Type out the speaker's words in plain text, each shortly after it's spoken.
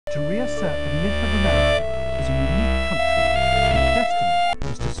to reassert the myth of America as a unique country whose destiny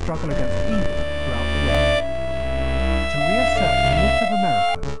was to struggle against evil throughout the world. To reassert the myth of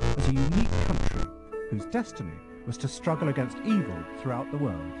America as a unique country whose destiny was to struggle against evil throughout the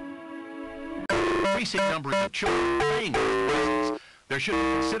world. Increasing numbers of children paying for there should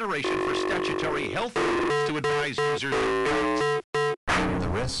be consideration for statutory health to advise users and parents. The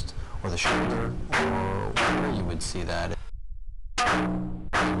wrist or the shoulder, or where you would see that.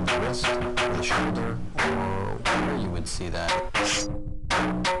 The wrist or the shoulder, or where you would see that.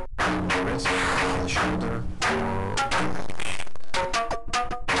 The wrist or the shoulder, or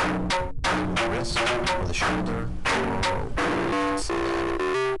the wrist or the shoulder, or where you would see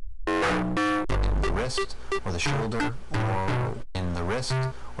that. The wrist or the shoulder, or in the wrist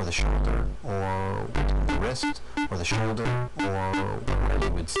or the shoulder, or the wrist or the shoulder, or where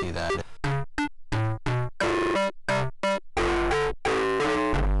you would see that.